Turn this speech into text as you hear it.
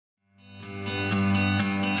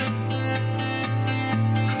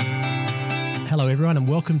Hello everyone and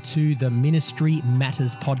welcome to the Ministry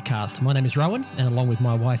Matters podcast. My name is Rowan and along with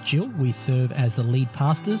my wife Jill, we serve as the lead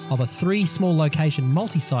pastors of a 3 small location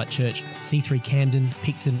multi-site church, C3 Camden,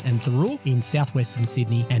 Picton and Thirroul in southwestern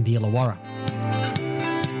Sydney and the Illawarra.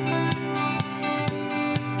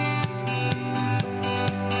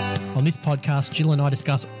 On this podcast, Jill and I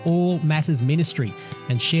discuss all matters ministry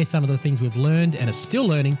and share some of the things we've learned and are still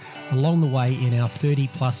learning along the way in our 30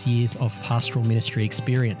 plus years of pastoral ministry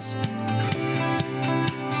experience.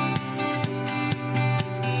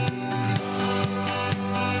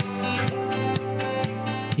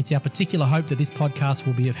 It's our particular hope that this podcast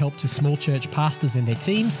will be of help to small church pastors and their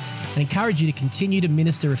teams and encourage you to continue to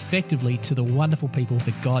minister effectively to the wonderful people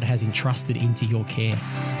that God has entrusted into your care.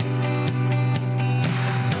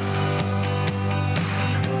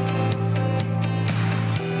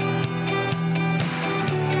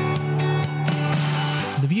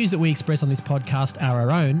 The views that we express on this podcast are our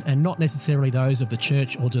own and not necessarily those of the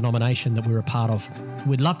church or denomination that we're a part of.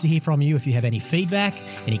 We'd love to hear from you if you have any feedback,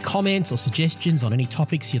 any comments or suggestions on any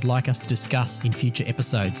topics you'd like us to discuss in future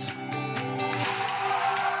episodes.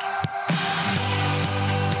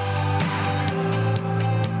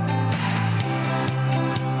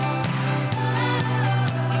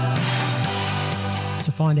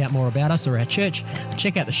 To find out more about us or our church,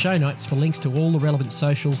 check out the show notes for links to all the relevant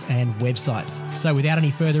socials and websites. So without any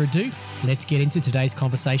further ado, let's get into today's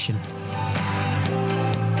conversation.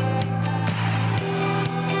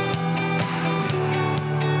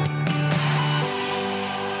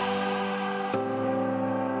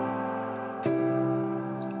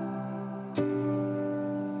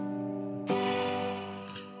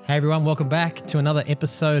 Hey everyone, welcome back to another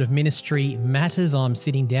episode of Ministry Matters. I'm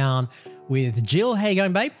sitting down with Jill. How you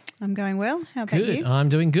going, babe? I'm going well. How about Good. you? I'm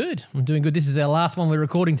doing good. This is our last one we're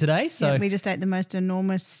recording today. So Yeah, we just ate the most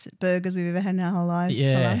enormous burgers we've ever had in our whole lives. for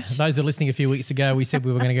yeah, lunch. those that are listening a few weeks ago, we said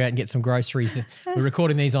we were going to go out and get some groceries. We're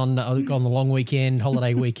recording these on the long weekend,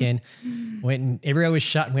 holiday weekend. Went and everywhere was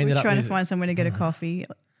shut. And we We ended were up trying with, to find somewhere to get a coffee.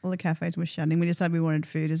 All the cafes were shutting. We decided we wanted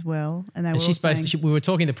food as well. And they were all saying, we were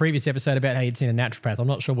talking in the previous episode about how you'd seen a naturopath. I'm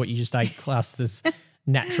not sure what you just ate classed as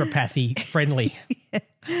naturopathy friendly.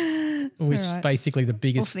 It was all right. basically the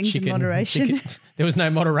biggest things in chicken. moderation. There was no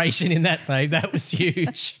moderation in that, babe. That was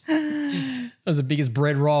huge. That was the biggest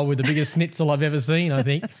bread roll with the biggest schnitzel I've ever seen, I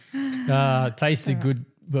think. Tasted good,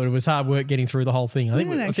 but it was hard work getting through the whole thing.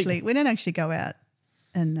 we don't actually go out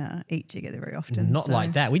and eat together very often. Not so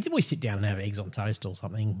like that. We sit down and have eggs on toast or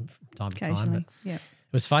something from time to time. occasionally. But Yeah. it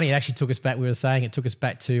was funny. It actually took us back. We were saying it took us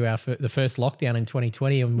back to the first lockdown in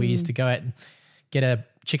 2020, and we used to go out and get a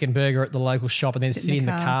chicken burger at the local shop and then sit in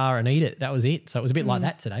the car and eat it. That was it. So it was a bit like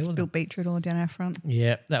that today, wasn't it? Spilled beetroot all down our front.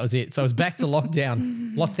 Yeah, that was it. So it was back to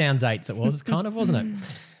lockdown dates. It was kind of, wasn't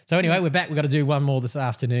it? So anyway, we're back. We've got to do one more this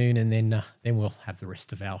afternoon, and then we'll have the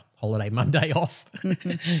rest of our holiday Monday off.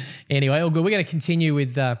 Anyway, all good. We're going to continue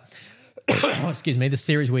with the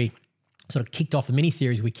series we sort of kicked off, the mini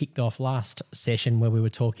series we kicked off last session, where we were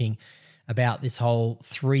talking about this whole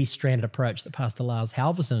 3-stranded approach that Pastor Lars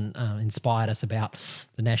Halverson inspired us about,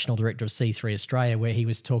 the National Director of C3 Australia, where he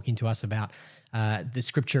was talking to us about the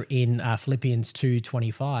scripture in Philippians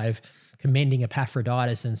 2:25, commending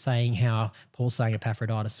Epaphroditus and saying how Paul's saying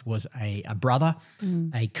Epaphroditus was a brother,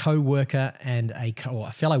 a co-worker and a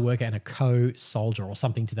fellow worker and a co-soldier or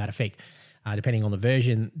something to that effect, depending on the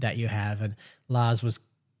version that you have. And Lars was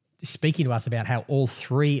speaking to us about how all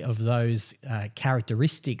 3 of those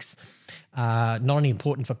characteristics are not only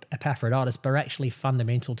important for Epaphroditus, but are actually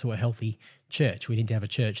fundamental to a healthy church. We need to have a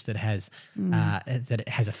church that has that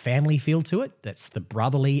has a family feel to it. That's the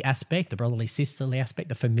brotherly aspect, the brotherly sisterly aspect,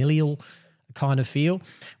 the familial kind of feel.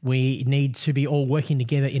 We need to be all working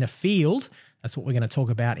together in a field. That's what we're going to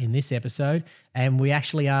talk about in this episode. And we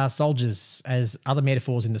actually are soldiers, as other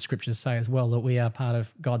metaphors in the scriptures say as well, that we are part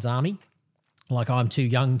of God's army. Like, I'm too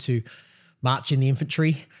young to march in the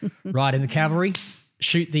infantry, ride in the cavalry,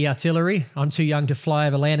 shoot the artillery. I'm too young to fly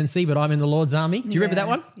over land and sea, but I'm in the Lord's army. Do you remember that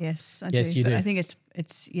one? Yes, I Yes, do. you do. I think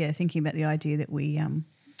it's thinking about the idea that we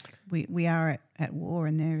are at war,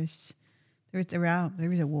 and there is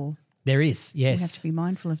a war. There is, yes. We have to be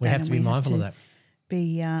mindful of that. We have to be mindful of that.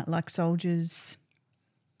 Be like soldiers,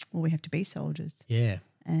 or we have to be soldiers. Yeah.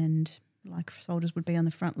 And like soldiers would be on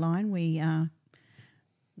the front line, we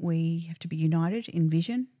have to be united in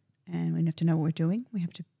vision, and we have to know what we're doing.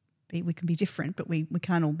 We can be different, but we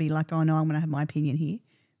can't all be like, oh no, I'm going to have my opinion here.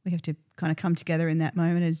 We have to kind of come together in that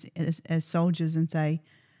moment as soldiers and say,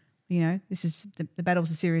 you know, this is the battle's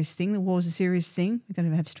a serious thing. The war's a serious thing. We've got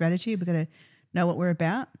to have strategy. We've got to know what we're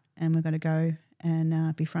about, and we've got to go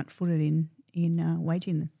and be front-footed in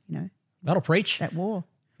waging, That'll preach. that war.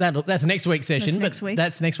 That's next week's session.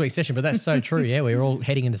 That's next week's session, but that's so true. Yeah, we're all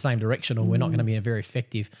heading in the same direction, or we're not going to be very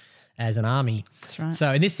effective as an army. That's right.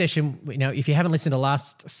 So in this session, if you haven't listened to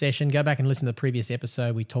last session, go back and listen to the previous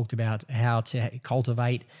episode. We talked about how to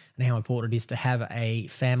cultivate and how important it is to have a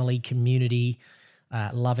family, community,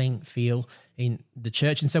 loving feel in the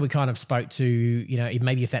church. And so we kind of spoke to,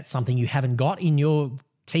 maybe if that's something you haven't got in your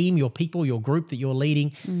team, your people, your group that you're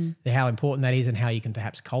leading, how important that is and how you can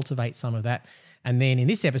perhaps cultivate some of that. And then in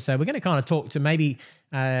this episode, we're going to kind of talk to maybe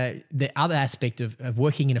the other aspect of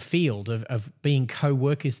working in a field, of being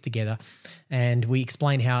co-workers together. And we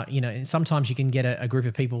explain how, sometimes you can get a group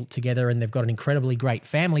of people together and they've got an incredibly great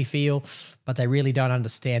family feel, but they really don't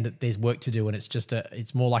understand that there's work to do, and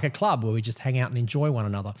it's more like a club where we just hang out and enjoy one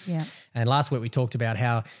another. Yeah. And last week we talked about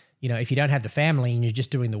how, if you don't have the family and you're just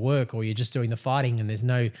doing the work, or you're just doing the fighting, and there's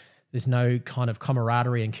no kind of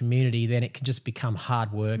camaraderie and community, then it can just become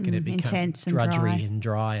hard work and it becomes intense and drudgery and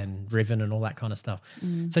dry and driven and all that kind of stuff.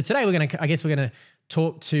 So today we're going to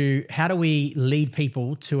talk to how do we lead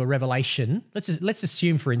people to a revelation. Let's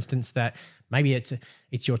assume, for instance, that maybe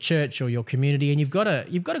it's your church or your community, and you've got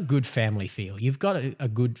a good family feel. You've got a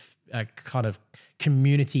good kind of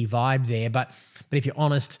community vibe there, but if you're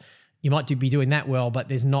honest, you might be doing that well, but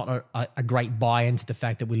there's not a great buy-in to the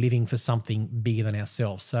fact that we're living for something bigger than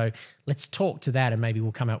ourselves. So let's talk to that, and maybe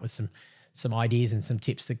we'll come up with some ideas and some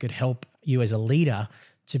tips that could help you as a leader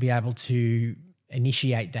to be able to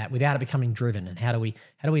initiate that without it becoming driven. And how do we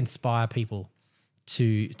inspire people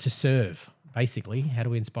to serve? Basically, how do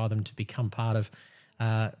we inspire them to become part of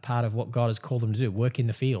what God has called them to do? Work in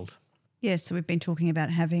the field. Yes, so we've been talking about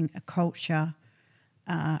having a culture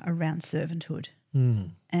around servanthood.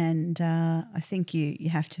 And I think you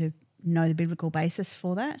have to know the biblical basis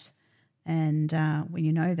for that. And when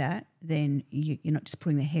you know that, then you're not just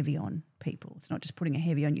putting the heavy on people. It's not just putting a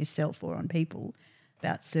heavy on yourself or on people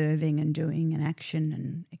about serving and doing an action,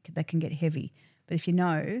 and that can get heavy. But if you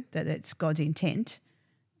know that it's God's intent,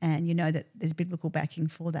 and you know that there's biblical backing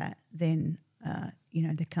for that, then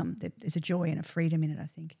there's a joy and a freedom in it, I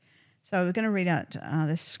think. So we're going to read out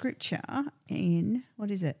the scripture in,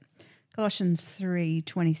 what is it? Colossians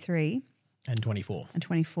 3:23 and 24. And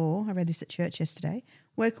 24. I read this at church yesterday.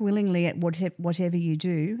 Work willingly at whatever you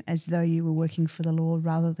do, as though you were working for the Lord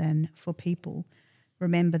rather than for people.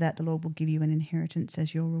 Remember that the Lord will give you an inheritance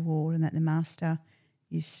as your reward, and that the master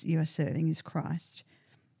you are serving is Christ.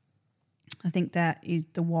 I think that is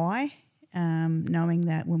the why, knowing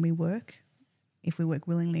that when we work, if we work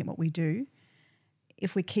willingly at what we do,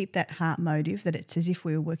 if we keep that heart motive that it's as if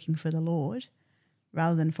we were working for the Lord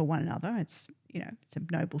rather than for one another, it's a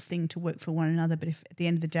noble thing to work for one another. But if at the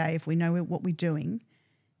end of the day, if we know what we're doing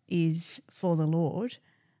is for the Lord,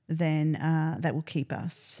 then that will keep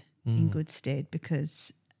us in good stead,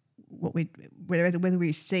 because whether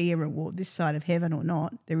we see a reward this side of heaven or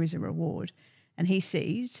not, there is a reward, and He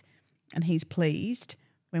sees and He's pleased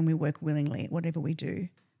when we work willingly at whatever we do.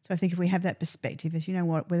 So I think if we have that perspective, as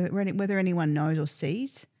whether anyone knows or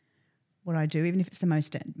sees what I do, even if it's the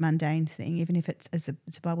most mundane thing, even if it's, as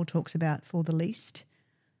the Bible talks about, for the least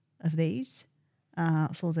of these,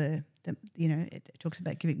 it talks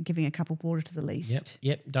about giving a cup of water to the least.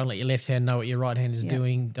 Yep. Don't let your left hand know what your right hand is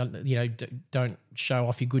doing. Don't show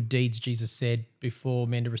off your good deeds, Jesus said, before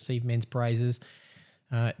men to receive men's praises.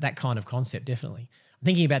 That kind of concept, definitely. I'm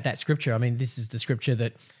thinking about that scripture. I mean, this is the scripture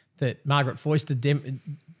that Margaret Foister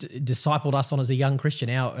discipled us on as a young Christian.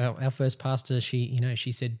 Our first pastor,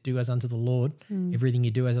 she said, "Do as unto the Lord, everything you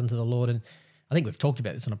do as unto the Lord." And I think we've talked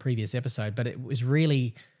about this on a previous episode, but it was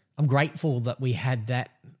really, I'm grateful that we had that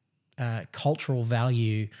cultural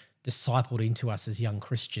value discipled into us as young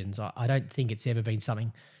Christians. I don't think it's ever been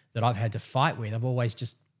something that I've had to fight with. I've always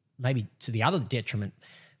just, maybe to the other detriment,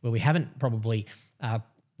 where we haven't probably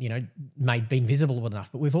been visible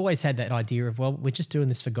enough. But we've always had that idea of, well, we're just doing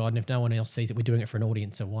this for God, and if no one else sees it, we're doing it for an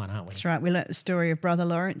audience of one, aren't we? That's right. We learnt the story of Brother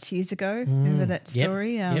Lawrence years ago. Remember that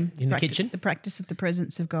story? In the kitchen. The Practice of the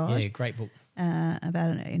Presence of God. Yeah, great book.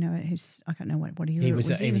 About, his, I don't know what he was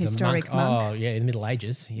a historic monk. Oh, yeah, in the Middle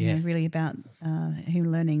Ages. Yeah. Really about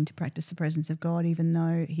him learning to practice the presence of God, even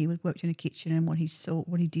though he worked in a kitchen, and what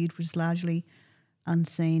he did was largely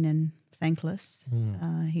unseen and thankless.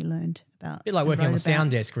 He learned about... A bit like working on the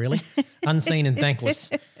sound desk, really. Unseen and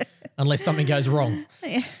thankless, unless something goes wrong.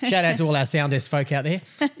 Shout out to all our sound desk folk out there.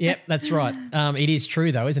 Yep, that's right. It is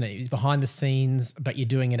true, though, isn't it? It's behind the scenes, but you're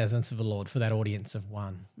doing it as unto the Lord for that audience of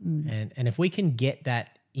one. And if we can get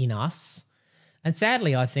that in us, and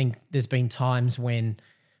sadly, I think there's been times when,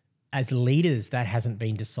 as leaders, that hasn't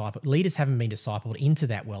been discipled. Leaders haven't been discipled into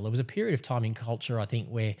that well. There was a period of time in culture, I think,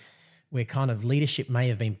 where where kind of leadership may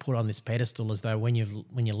have been put on this pedestal as though when you're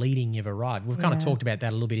leading, you've arrived. We've kind of talked about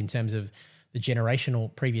that a little bit in terms of the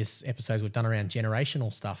generational previous episodes we've done around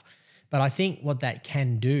generational stuff. But I think what that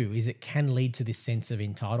can do is it can lead to this sense of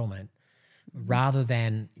entitlement rather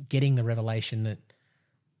than getting the revelation that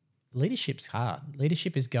leadership's hard.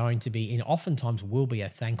 Leadership is going to be, and oftentimes will be, a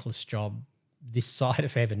thankless job this side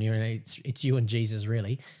of heaven. You know, it's you and Jesus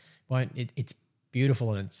really. It's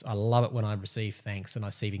beautiful, and I love it when I receive thanks and I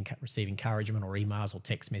receive encouragement or emails or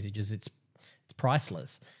text messages. It's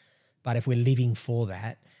priceless. But if we're living for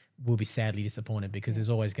that, we'll be sadly disappointed because there's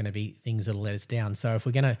always going to be things that'll let us down. So if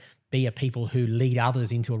we're going to be a people who lead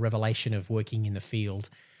others into a revelation of working in the field,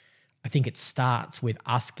 I think it starts with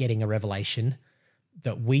us getting a revelation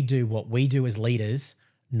that we do what we do as leaders,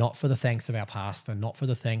 not for the thanks of our pastor, not for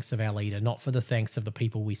the thanks of our leader, not for the thanks of the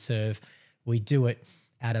people we serve. We do it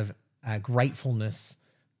out of gratefulness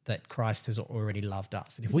that Christ has already loved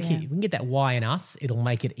us. And if we can get that why in us, it'll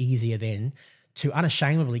make it easier then to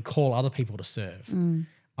unashamedly call other people to serve.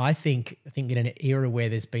 I think in an era where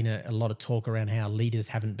there's been a lot of talk around how leaders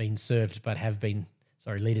haven't been served but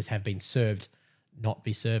leaders have been served, not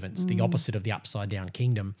be servants, the opposite of the upside down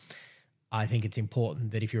kingdom. I think it's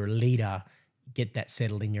important that if you're a leader, get that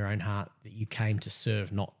settled in your own heart that you came to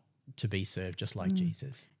serve, not to be served, just like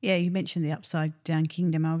Jesus. Yeah, you mentioned the upside down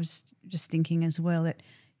kingdom. I was just thinking as well that,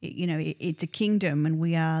 it's a kingdom, and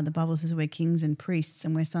the Bible says we're kings and priests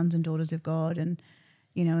and we're sons and daughters of God. And,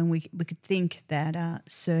 and we could think that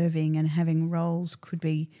serving and having roles could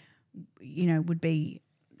be, would be,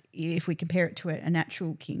 if we compare it to a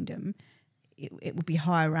natural kingdom, it would be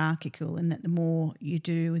hierarchical, and that the more you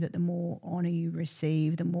do, that the more honour you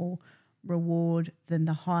receive, the more reward, then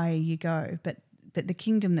the higher you go. But the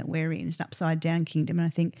kingdom that we're in is an upside down kingdom, and I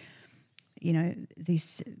think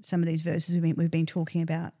some of these verses we've been talking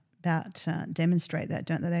about demonstrate that,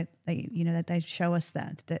 don't they? That they show us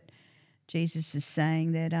that Jesus is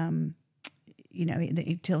saying that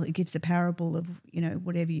it gives the parable of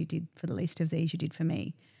whatever you did for the least of these, you did for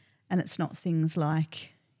me, and it's not things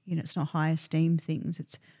like it's not high esteem things.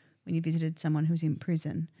 It's when you visited someone who's in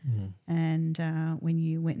prison, and when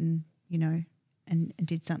you went and and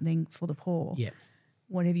did something for the poor. Yeah.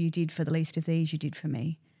 Whatever you did for the least of these, you did for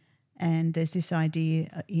me. And there's this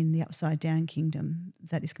idea in the upside down kingdom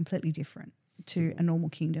that is completely different to a normal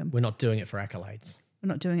kingdom. We're not doing it for accolades. We're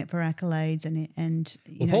not doing it for accolades, and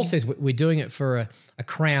Paul says we're doing it for a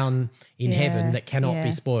crown in heaven that cannot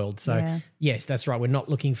be spoiled. So yes, that's right. We're not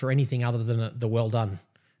looking for anything other than the well done,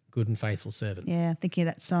 good and faithful servant. Yeah, thinking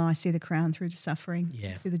of that song, I see the crown through the suffering. Yeah.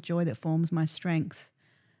 I see the joy that forms my strength.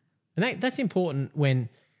 And that's important when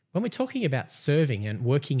we're talking about serving and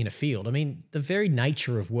working in a field. I mean, the very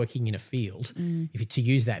nature of working in a field, to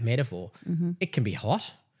use that metaphor, it can be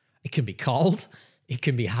hot, it can be cold, it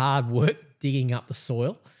can be hard work digging up the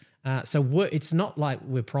soil. So it's not like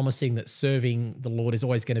we're promising that serving the Lord is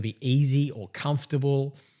always going to be easy or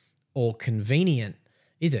comfortable or convenient,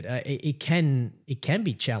 is it? It can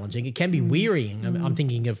be challenging. It can be wearying. I'm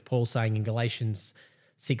thinking of Paul saying in Galatians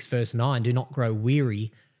 6 verse 9, do not grow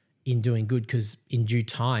weary in doing good, because in due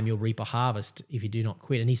time you'll reap a harvest if you do not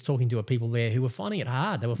quit. And he's talking to a people there who were finding it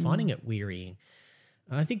hard. They were finding it wearying.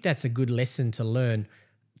 And I think that's a good lesson to learn.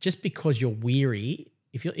 Just because you're weary,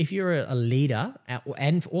 if you're a leader,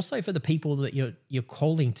 and also for the people that you're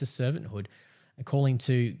calling to servanthood, and calling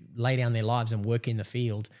to lay down their lives and work in the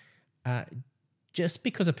field, just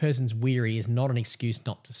because a person's weary is not an excuse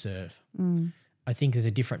not to serve. I think there's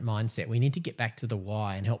a different mindset. We need to get back to the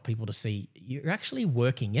why and help people to see you're actually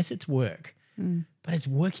working. Yes, it's work, but it's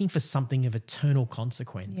working for something of eternal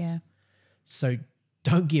consequence. Yeah. So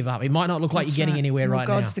don't give up. It might not look like you're getting anywhere right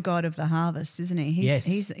now. God's the God of the harvest, isn't he? Yes.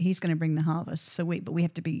 He's going to bring the harvest. So we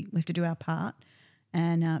have to do our part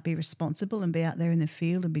and be responsible and be out there in the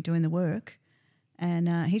field and be doing the work.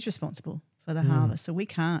 And he's responsible for the harvest. So we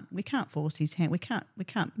can't force his hand. We can't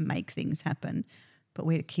make things happen. But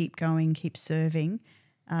we're to keep going, keep serving,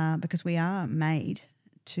 because we are made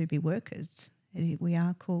to be workers. We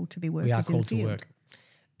are called to be workers. We are called to work.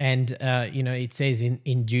 And, it says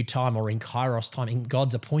in due time, or in Kairos time, in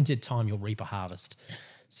God's appointed time, you'll reap a harvest.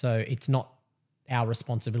 So it's not our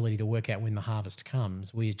responsibility to work out when the harvest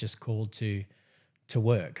comes. We are just called to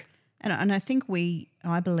work. And I think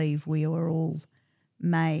I believe we are all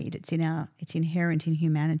made. It's inherent in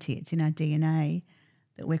humanity. It's in our DNA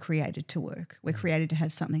that we're created to work. We're created to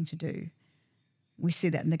have something to do. We see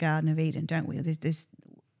that in the Garden of Eden, don't we? There's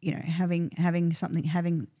having something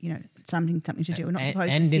to do. We're not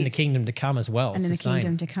supposed to sit. And in the kingdom to come as well. And in the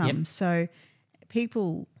kingdom to come. Yep. So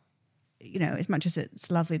people, as much as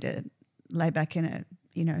it's lovely to lay back in a,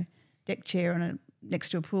 deck chair on next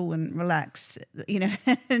to a pool and relax.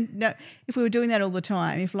 No, if we were doing that all the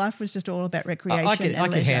time, if life was just all about recreation I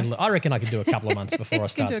could leisure, handle it. I reckon I could do a couple of months before I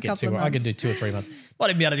start to get too. I could do 2 or 3 months. Might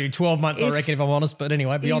even be able to do 12 months. I reckon, if I'm honest. But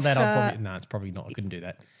anyway, beyond that, it's probably not. I couldn't do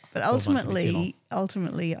that. But ultimately,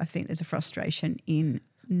 I think there's a frustration in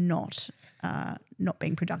not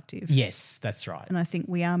being productive. Yes, that's right. And I think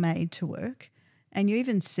we are made to work. And you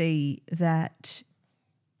even see that,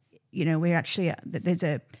 we're actually there's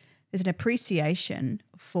an appreciation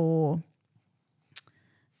for,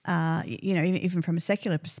 even from a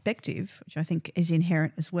secular perspective, which I think is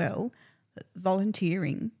inherent as well,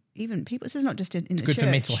 volunteering. Even people, this is not just in the church. It's good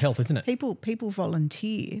for mental health, isn't it? People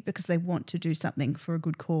volunteer because they want to do something for a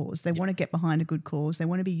good cause. They want to get behind a good cause. They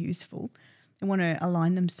want to be useful. They want to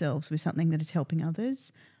align themselves with something that is helping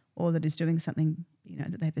others or that is doing something,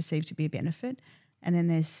 that they perceive to be a benefit. And then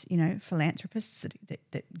there's, philanthropists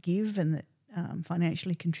that give and that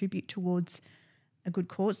financially contribute towards a good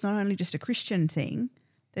cause. It's not only just a Christian thing.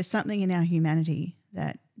 There's something in our humanity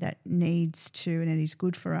that needs to, and it is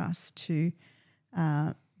good for us to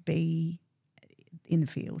be in the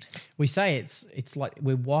field. We say it's like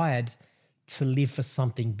we're wired to live for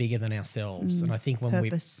something bigger than ourselves. And I think when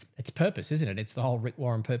it's purpose, isn't it? It's the whole Rick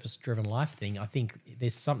Warren purpose-driven life thing. I think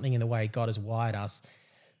there's something in the way God has wired us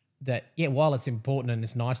that, while it's important and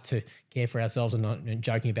it's nice to care for ourselves and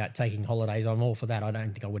joking about taking holidays, I'm all for that. I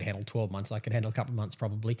don't think I would handle 12 months. I could handle a couple of months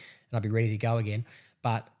probably and I'd be ready to go again.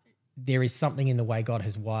 But there is something in the way God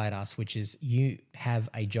has wired us, which is you have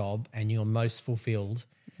a job and you're most fulfilled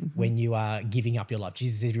when you are giving up your life.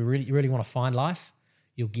 Jesus says, if you really want to find life,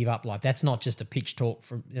 you'll give up life. That's not just a pitch talk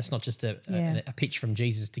that's not just a pitch from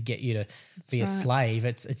Jesus to get you to be a slave.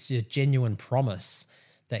 It's a genuine promise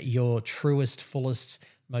that your truest, fullest,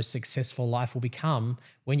 most successful life will become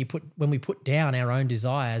when we put down our own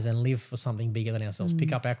desires and live for something bigger than ourselves,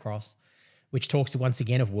 pick up our cross, which talks once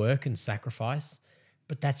again of work and sacrifice.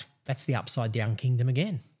 But that's the upside down kingdom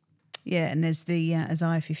again. Yeah, and there's the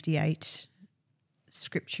Isaiah 58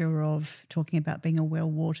 scripture of talking about being a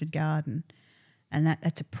well-watered garden, and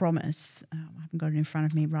that's a promise. I haven't got it in front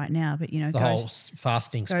of me right now, but it's the whole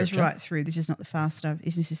fasting goes scripture. Right through. This is not the fast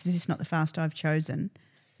I've chosen.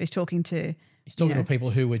 He's talking to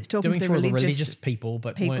people who were doing for the religious people,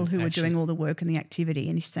 but people who were doing all the work and the activity,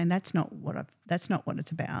 and he's saying that's not what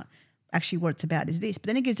it's about. Actually, what it's about is this.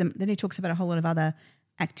 But then he talks about a whole lot of other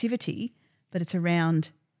activity, but it's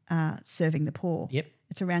around serving the poor. Yep.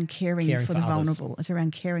 It's around caring for the vulnerable. It's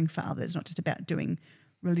around caring for others, not just about doing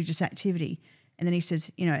religious activity. And then he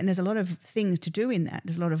says, and there's a lot of things to do in that.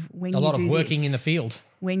 There's a lot of working in the field.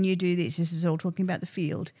 When you do this is all talking about the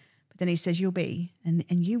field. But then he says you'll be, and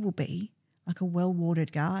you will be like a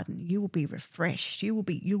well-watered garden. You will be refreshed. You'll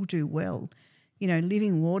do well.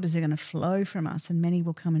 Living waters are going to flow from us, and many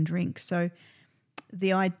will come and drink. So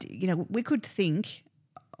the idea, we could think,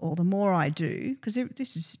 or the more I do, because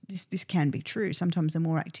this can be true. Sometimes the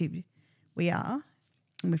more active we are,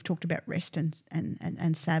 and we've talked about rest and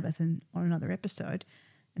Sabbath on another episode,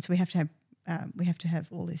 and so we have to have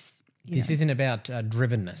all this. This isn't about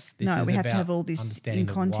drivenness. We have to have all this in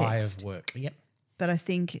context. The why of work. Yep. But I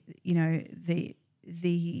think the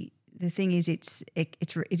thing is it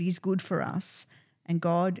is good for us, and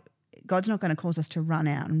God's not going to cause us to run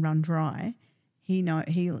out and run dry. He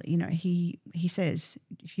says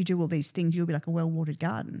if you do all these things, you'll be like a well-watered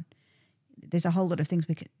garden. There's a whole lot of things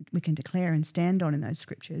we can declare and stand on in those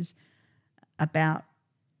scriptures about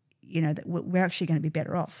that we're actually going to be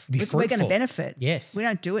better off. We're going to benefit. Yes, we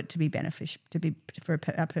don't do it to be beneficial, for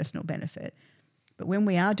our personal benefit, but when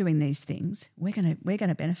we are doing these things, we're going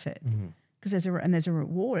to benefit. Because there's a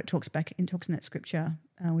reward. It talks in that scripture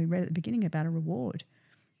we read at the beginning about a reward.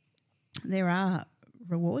 There are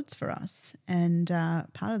rewards for us, and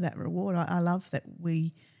part of that reward, I love that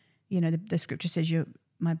we, the scripture says,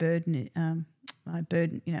 my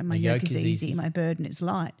yoke is easy, my burden is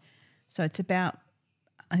light. So I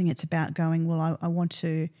think it's about going, well, I want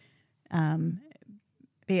to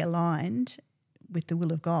be aligned with the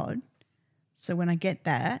will of God. So when I get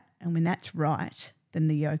that, and when that's right, then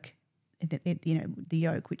the yoke. The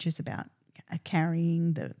yoke, which is about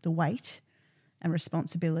carrying the weight and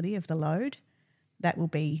responsibility of the load, that will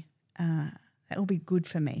be good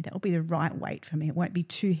for me. That will be the right weight for me. It won't be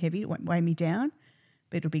too heavy. It won't weigh me down,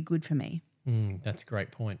 but it'll be good for me. That's a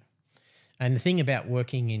great point. And the thing about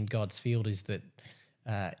working in God's field is that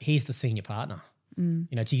He's the senior partner.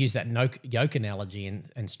 To use that yoke analogy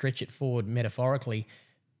and stretch it forward metaphorically,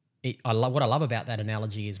 what I love about that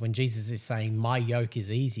analogy is when Jesus is saying, my yoke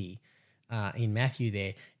is easy, in Matthew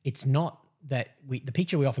there, it's not that the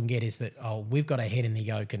picture we often get is that, we've got a head in the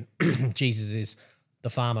yoke and Jesus is the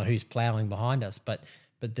farmer who's ploughing behind us. But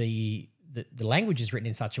the language is written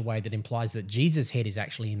in such a way that implies that Jesus' head is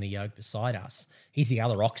actually in the yoke beside us. He's the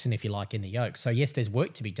other oxen, if you like, in the yoke. So yes, there's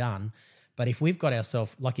work to be done. But if we've got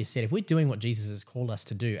ourselves, like you said, if we're doing what Jesus has called us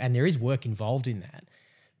to do, and there is work involved in that,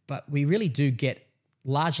 but we really do get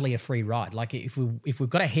largely a free ride. Like if we've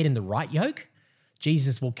got our head in the right yoke,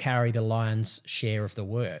 Jesus will carry the lion's share of the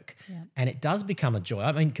work. Yeah. And it does become a joy.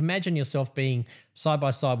 I mean, imagine yourself being side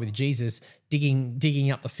by side with Jesus,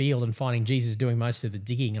 digging up the field and finding Jesus doing most of the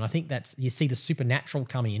digging. And I think that's, you see the supernatural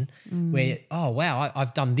come in where, oh, wow,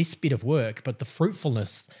 I've done this bit of work, but the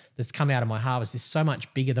fruitfulness that's come out of my harvest is so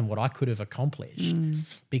much bigger than what I could have accomplished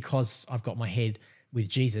because I've got my head with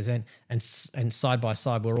Jesus and side by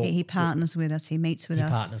side we're all. He partners with us. He meets with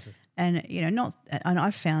us. Partners. And, and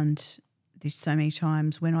I've found this so many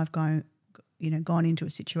times when I've gone into a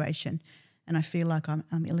situation and I feel like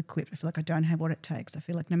I'm ill-equipped. I feel like I don't have what it takes. I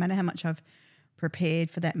feel like no matter how much I've prepared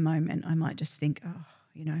for that moment, I might just think,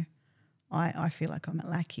 I feel like I'm a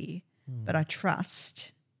lack here. But I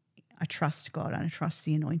trust God and I trust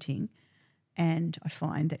the anointing, and I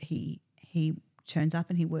find that He turns up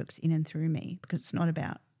and He works in and through me, because it's not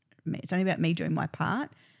about me. It's only about me doing my part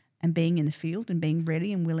and being in the field and being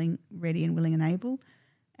ready and willing and able.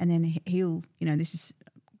 And then He'll, this is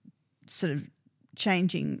sort of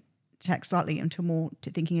changing tack slightly into more to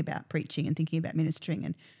thinking about preaching and thinking about ministering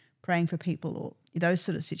and praying for people, or those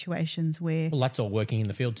sort of situations where. Well, that's all working in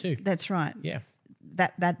the field too. That's right. Yeah.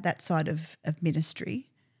 That side of ministry.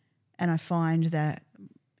 And I find that,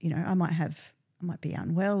 I might be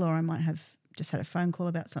unwell, or I might have just had a phone call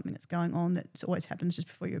about something that's going on that always happens just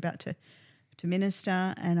before you're about to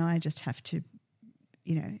minister, and I just have to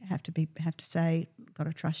say, God,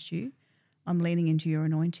 I trust you. I'm leaning into your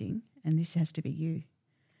anointing, and this has to be you.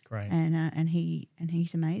 Great. And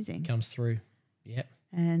he's amazing. Comes through. Yep.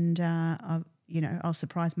 And I'll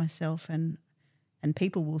surprise myself, and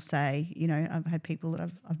people will say, I've had people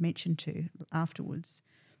that I've mentioned to afterwards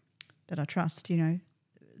that I trust, if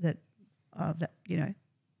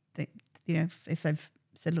they've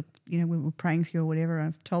said, look, we were praying for you or whatever,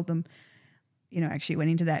 I've told them, actually went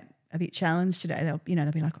into that a bit challenged today, they'll be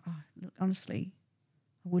like, oh, look, honestly,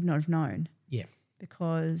 I would not have known. Yeah.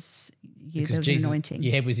 Because there was an anointing.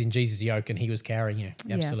 Your head was in Jesus' yoke and He was carrying you.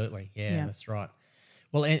 Absolutely. Yeah, that's right.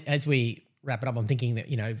 Well, as we wrap it up, I'm thinking that,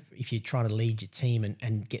 if you're trying to lead your team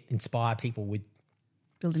and inspire people with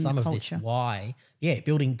building some of culture. This why,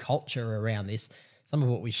 building culture around this, some of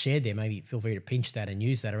what we shared there, maybe feel free to pinch that and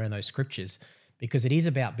use that around those scriptures, because it is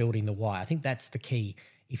about building the why. I think that's the key.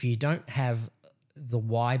 If you don't have the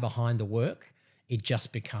why behind the work, it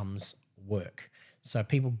just becomes work. So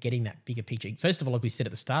people getting that bigger picture. First of all, like we said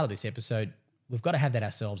at the start of this episode, we've got to have that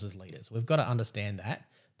ourselves as leaders. We've got to understand that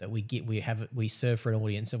we serve for an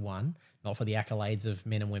audience of one, not for the accolades of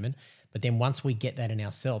men and women. But then once we get that in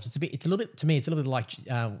ourselves, it's a little bit like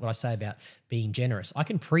what I say about being generous. I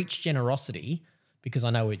can preach generosity because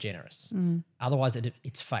I know we're generous. Otherwise,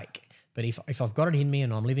 it's fake. But if I've got it in me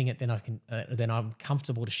and I'm living it, then I'm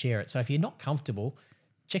comfortable to share it. So if you're not comfortable,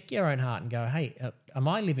 check your own heart and go, hey, am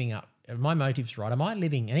I living up? Are my motives right? Am I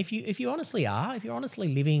living? And if you honestly are, if you're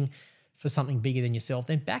honestly living for something bigger than yourself,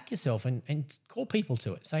 then back yourself and call people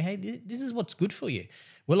to it. Say, hey, this is what's good for you.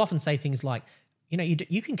 We'll often say things like,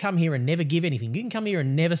 you can come here and never give anything. You can come here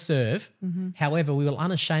and never serve. However, we will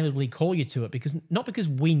unashamedly call you to it, not because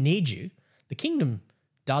we need you. The kingdom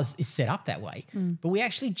is set up that way. But we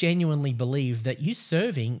actually genuinely believe that you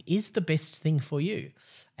serving is the best thing for you.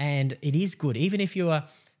 And it is good. Even if you are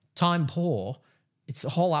time poor, it's the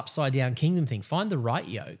whole upside down kingdom thing. Find the right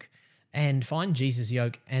yoke and find Jesus'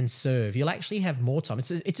 yoke and serve. You'll actually have more time.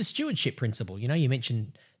 It's a stewardship principle. You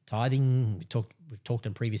mentioned tithing. We've talked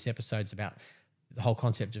in previous episodes about the whole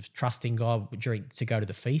concept of trusting God to go to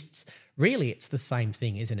the feasts. Really, it's the same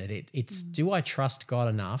thing, isn't it? It's do I trust God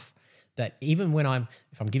enough that even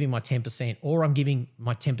if I'm giving my 10%, or I'm giving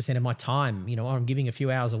my 10% of my time, or I'm giving a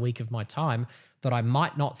few hours a week of my time that I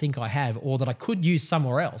might not think I have, or that I could use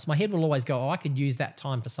somewhere else. My head will always go, I could use that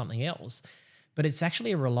time for something else. But it's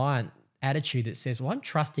actually a reliant attitude that says, well, I'm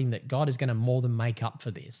trusting that God is going to more than make up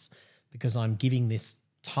for this, because I'm giving this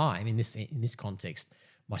time in this context,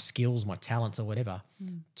 my skills, my talents, or whatever,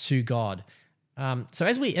 to God. So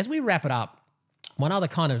as we wrap it up, one other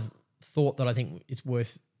kind of thought that I think is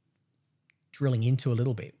worth drilling into a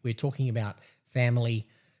little bit. We're talking about family,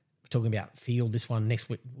 we're talking about field. This one next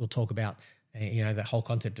week we'll talk about the whole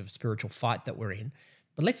concept of spiritual fight that we're in.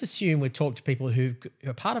 But let's assume we've talked to people who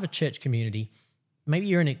are part of a church community. Maybe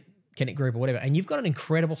you're in a Connect group or whatever, and you've got an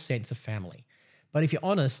incredible sense of family. But if you're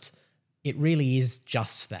honest, it really is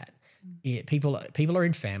just that. People are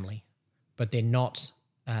in family, but they're not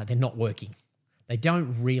working. They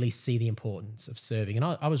don't really see the importance of serving.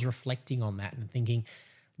 And I was reflecting on that and thinking,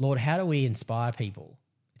 Lord, how do we inspire people?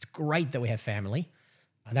 It's great that we have family.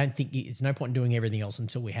 I don't think it's no point in doing everything else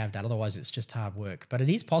until we have that. Otherwise, it's just hard work. But it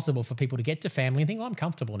is possible for people to get to family and think, I'm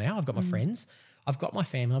comfortable now. I've got my friends. I've got my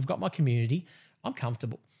family. I've got my community. I'm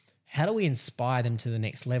comfortable. How do we inspire them to the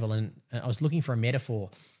next level? And I was looking for a metaphor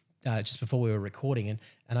just before we were recording,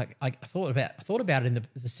 and I thought about it in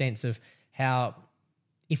the sense of how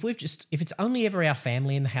if it's only ever our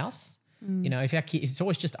family in the house, if our kids, it's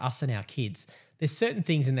always just us and our kids. There's certain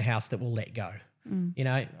things in the house that we'll let go.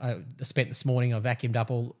 I spent this morning, I vacuumed up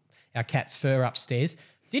all our cat's fur upstairs.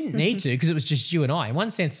 Didn't need to because it was just you and I. In one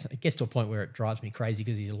sense, it gets to a point where it drives me crazy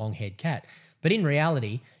because he's a long-haired cat. But in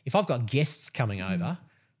reality, if I've got guests coming over,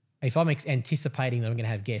 if I'm anticipating that I'm going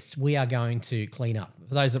to have guests, we are going to clean up.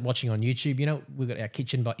 For those that are watching on YouTube, we've got our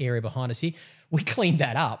kitchen area behind us here. We cleaned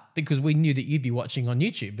that up because we knew that you'd be watching on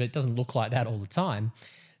YouTube, but it doesn't look like that all the time.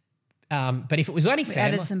 But if it was only family... We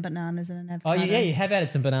added some bananas and an avocado. Oh, yeah, you have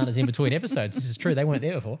added some bananas in between episodes. This is true. They weren't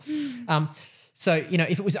there before. So,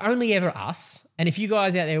 if it was only ever us, and if you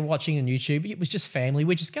guys out there watching on YouTube, it was just family,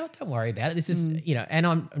 we'd just go, don't worry about it. This is,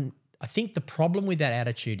 and I think the problem with that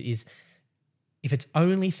attitude is if it's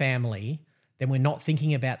only family, then we're not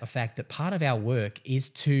thinking about the fact that part of our work is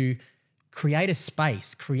to create a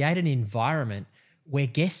space, create an environment where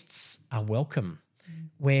guests are welcome,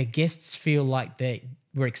 where guests feel like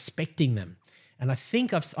we're expecting them. And I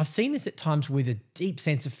think I've seen this at times with a deep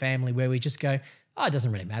sense of family where we just go, oh, it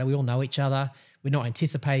doesn't really matter. We all know each other. We're not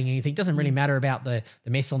anticipating anything. It doesn't really matter about the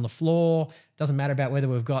mess on the floor. It doesn't matter about whether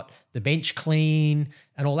we've got the bench clean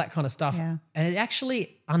and all that kind of stuff. Yeah. And it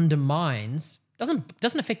actually undermines,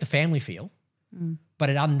 doesn't affect the family feel, but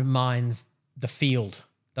it undermines the field,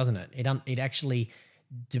 doesn't it? It actually,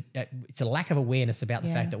 it's a lack of awareness about the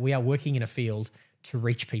fact that we are working in a field to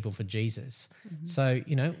reach people for Jesus. So,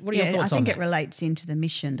 what are your thoughts on that? I think it relates into the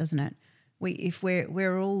mission, doesn't it? If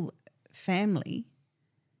we're all family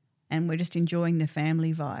and we're just enjoying the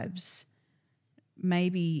family vibes,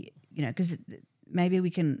 maybe, because maybe we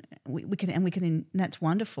can, and that's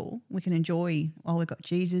wonderful. We can enjoy, we've got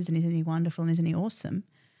Jesus and isn't he wonderful and isn't he awesome?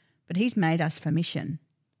 But he's made us for mission.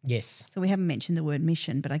 Yes. So we haven't mentioned the word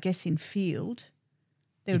mission, but I guess in field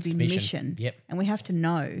there would be mission. Yep. And we have to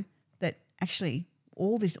know that actually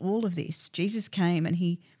all of this, Jesus came and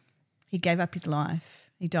he gave up his life.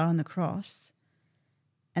 He died on the cross,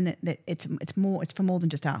 and that it's for more than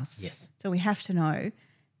just us. Yes. So we have to know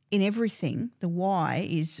in everything, the why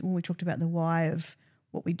is, when we talked about the why of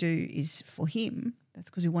what we do is for him, that's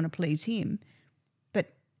because we want to please him.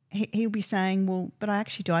 But he'll be saying, well, but I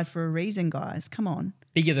actually died for a reason, guys. Come on.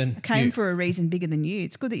 Bigger than I came you. for a reason bigger than you.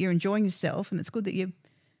 It's good that you're enjoying yourself, and it's good that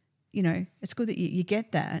it's good that you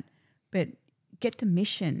get that, but get the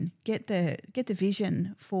mission, get the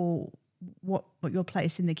vision for what your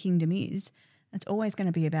place in the kingdom is. It's always going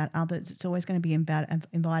to be about others. It's always going to be about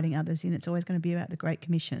inviting others in. It's always going to be about the Great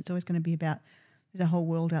Commission. It's always going to be about, there's a whole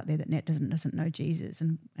world out there that doesn't know Jesus,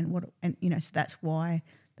 and so that's why,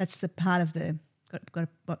 that's the part of the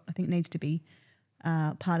what I think needs to be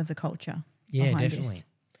part of the culture. Yeah, definitely. This.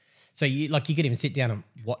 So you could even sit down and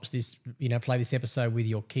watch this, play this episode with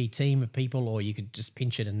your key team of people, or you could just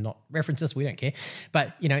pinch it and not reference us. We don't care.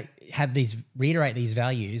 But, reiterate these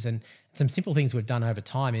values, and some simple things we've done over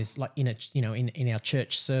time is like in our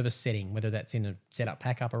church service setting, whether that's in a set up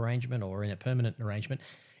pack up arrangement or in a permanent arrangement,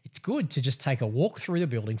 it's good to just take a walk through the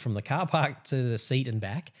building from the car park to the seat and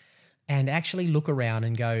back, and actually look around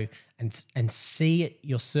and go and see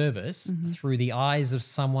your service through the eyes of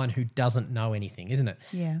someone who doesn't know anything, isn't it?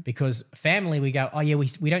 Yeah. Because family, we go,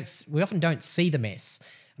 we often don't see the mess.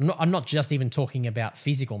 I'm not just even talking about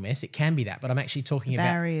physical mess. It can be that, but I'm actually talking about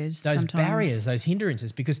barriers, those sometimes. barriers, those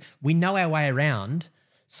hindrances, because we know our way around.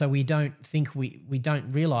 So we don't think we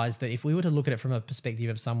don't realize that if we were to look at it from a perspective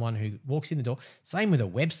of someone who walks in the door, same with a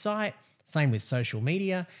website, same with social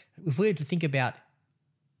media. If we were to think about,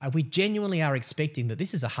 we genuinely are expecting that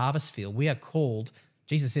this is a harvest field. We are called,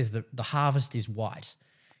 Jesus says the harvest is white.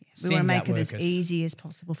 We want to make it as easy as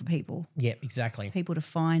possible for people. Yeah, exactly. People to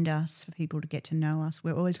find us, for people to get to know us.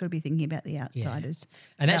 We're always got to be thinking about the outsiders. Yeah.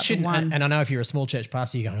 And that shouldn't. And I know if you're a small church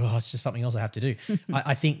pastor, you go, oh, it's just something else I have to do.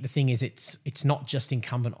 I think the thing is, it's not just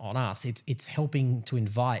incumbent on us. It's helping to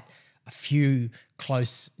invite a few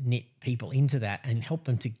close knit people into that and help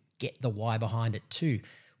them to get the why behind it too.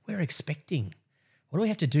 We're expecting. What do we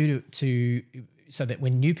have to do to so that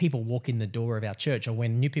when new people walk in the door of our church, or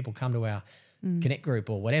when new people come to our Connect group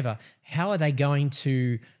or whatever, how are they going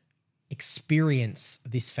to experience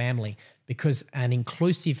this family? Because an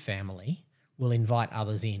inclusive family will invite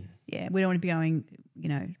others in. Yeah, we don't want to be going, we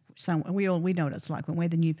know what it's like when we're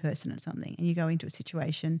the new person at something and you go into a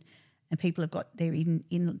situation and people have got their own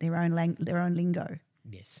lingo,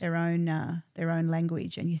 Yes. their own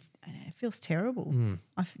language, and it feels terrible.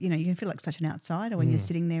 You can feel like such an outsider when you're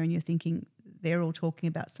sitting there and you're thinking they're all talking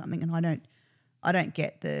about something, and I don't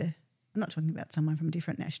get the. I'm not talking about someone from a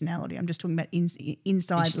different nationality. I'm just talking about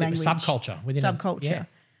inside language, subculture within subculture. Yeah.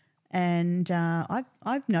 And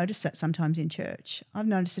I've noticed that sometimes in church. I've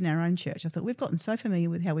noticed in our own church. I thought we've gotten so familiar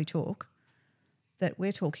with how we talk that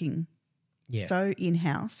we're talking so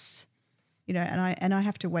in-house, and I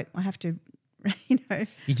have to wait. I have to,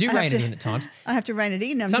 You do rein it in at times. I have to rein it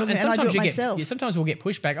in. And I do it myself. Sometimes we'll get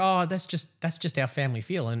pushback. Oh, that's just our family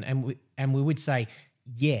feel, and we would say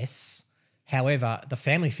yes. However, the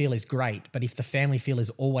family feel is great, but if the family feel is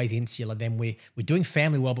always insular, then we're doing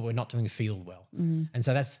family well, but we're not doing field well. And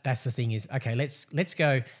so that's the thing is, okay, let's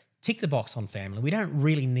go tick the box on family. We don't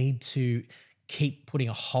really need to keep putting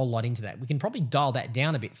a whole lot into that. We can probably dial that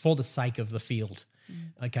down a bit for the sake of the field.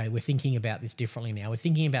 Okay, we're thinking about this differently now. We're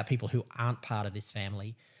thinking about people who aren't part of this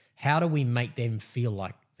family. How do we make them feel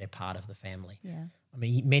like they're part of the family? Yeah. I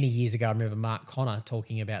mean, many years ago, I remember Mark Connor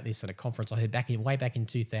talking about this at a conference I heard way back in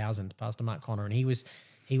 2000, Pastor Mark Connor, and he was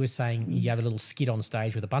saying you have a little skit on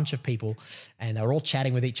stage with a bunch of people and they were all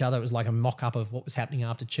chatting with each other. It was like a mock-up of what was happening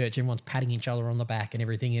after church. Everyone's patting each other on the back and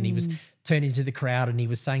everything, and he was turning to the crowd and he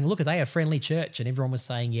was saying, look, are they a friendly church? And everyone was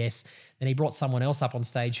saying yes. Then he brought someone else up on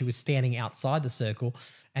stage who was standing outside the circle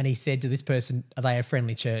and he said to this person, are they a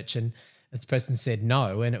friendly church? And this person said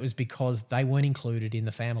no, and it was because they weren't included in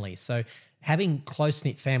the family. So having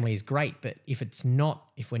close-knit family is great, but if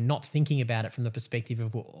we're not thinking about it from the perspective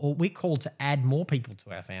of we're called to add more people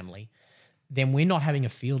to our family, then we're not having a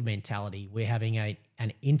field mentality. We're having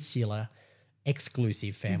an insular,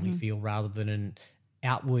 exclusive family feel rather than an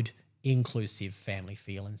outward, inclusive family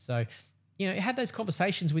feel. And so, have those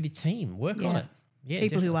conversations with your team. Work on it. Yeah,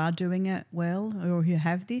 people definitely. who are doing it well or who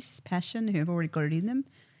have this passion, who have already got it in them,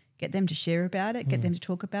 get them to share about it, get them to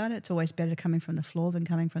talk about it. It's always better coming from the floor than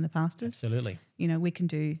coming from the pastors. Absolutely. We could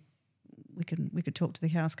talk to the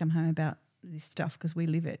cows come home about this stuff because we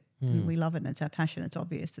live it. We love it and it's our passion. It's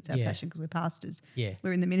obvious it's our passion because we're pastors. Yeah.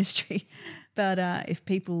 We're in the ministry. But there's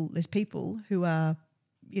people who are,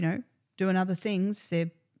 doing other things.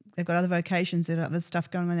 They've got other vocations, there's other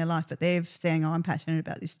stuff going on in their life, but they're saying, I'm passionate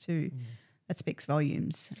about this too. That speaks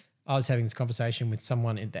volumes. I was having this conversation with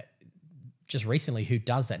someone that just recently who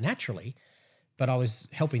does that naturally, but I was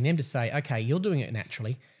helping them to say, okay, you're doing it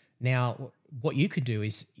naturally. Now, what you could do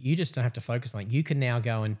is you just don't have to focus on it. You can now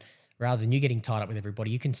go and rather than you getting tied up with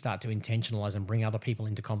everybody, you can start to intentionalize and bring other people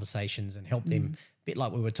into conversations and help them, a bit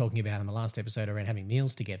like we were talking about in the last episode around having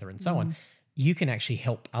meals together and so on. You can actually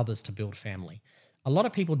help others to build family. A lot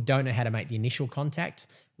of people don't know how to make the initial contact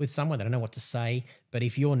with someone. They don't know what to say. But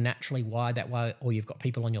if you're naturally wired that way or you've got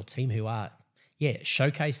people on your team who are,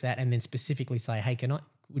 showcase that and then specifically say, hey,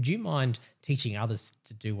 would you mind teaching others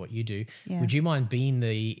to do what you do? Yeah. Would you mind being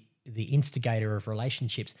the instigator of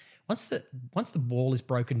relationships? Once the ball is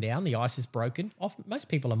broken down, the ice is broken, most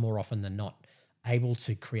people are more often than not able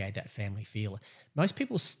to create that family feel. Most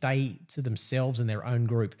people stay to themselves and their own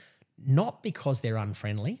group, not because they're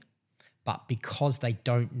unfriendly, but because they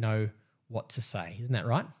don't know what to say. Isn't that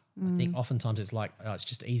right? I think oftentimes it's like, it's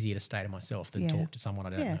just easier to stay to myself than talk to someone I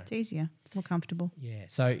don't know. Yeah, it's easier. It's more comfortable. Yeah.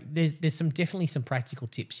 So there's definitely some practical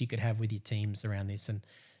tips you could have with your teams around this. And,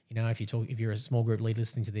 if you're a small group lead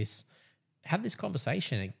listening to this, have this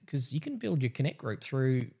conversation because you can build your connect group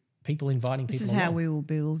through people inviting people. This is how we will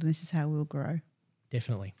build. This is how we'll grow.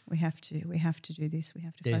 Definitely. We have to do this. We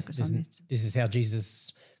have to focus on this. This is how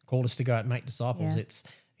Jesus called us to go out and make disciples. Yeah.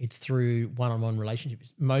 It's through one-on-one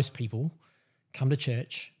relationships. Most people come to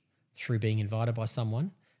church through being invited by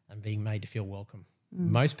someone and being made to feel welcome.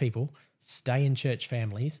 Most people stay in church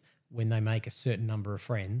families when they make a certain number of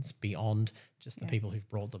friends beyond just the people who've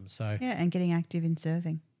brought them. So and getting active in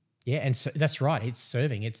serving. Yeah, and so that's right. It's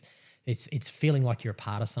serving. It's feeling like you're a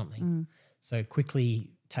part of something. So quickly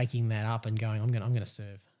taking that up and going, I'm going to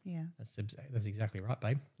serve. Yeah, that's exactly right,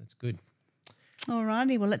 babe. That's good. All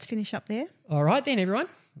righty. Well, let's finish up there. All right then, everyone.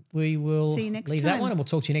 We will see you next leave time. that one and we'll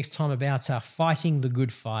talk to you next time about fighting the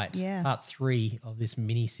good fight, part 3 of this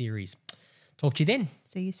mini series. Talk to you then.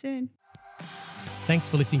 See you soon. Thanks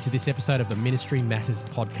for listening to this episode of the Ministry Matters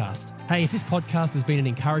podcast. Hey, if this podcast has been an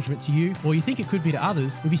encouragement to you or you think it could be to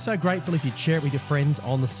others, we'd be so grateful if you'd share it with your friends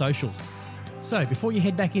on the socials. So before you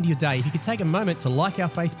head back into your day, if you could take a moment to like our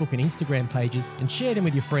Facebook and Instagram pages and share them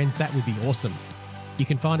with your friends, that would be awesome. You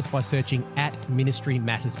can find us by searching at Ministry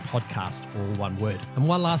Matters Podcast, all one word. And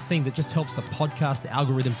one last thing that just helps the podcast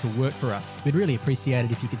algorithm to work for us. We'd really appreciate it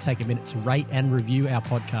if you could take a minute to rate and review our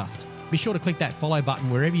podcast. Be sure to click that follow button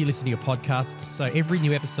wherever you listen to your podcasts so every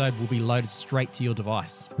new episode will be loaded straight to your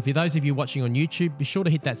device. And for those of you watching on YouTube, be sure to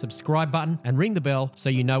hit that subscribe button and ring the bell so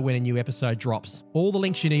you know when a new episode drops. All the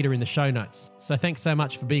links you need are in the show notes. So thanks so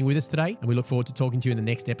much for being with us today, and we look forward to talking to you in the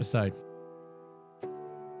next episode.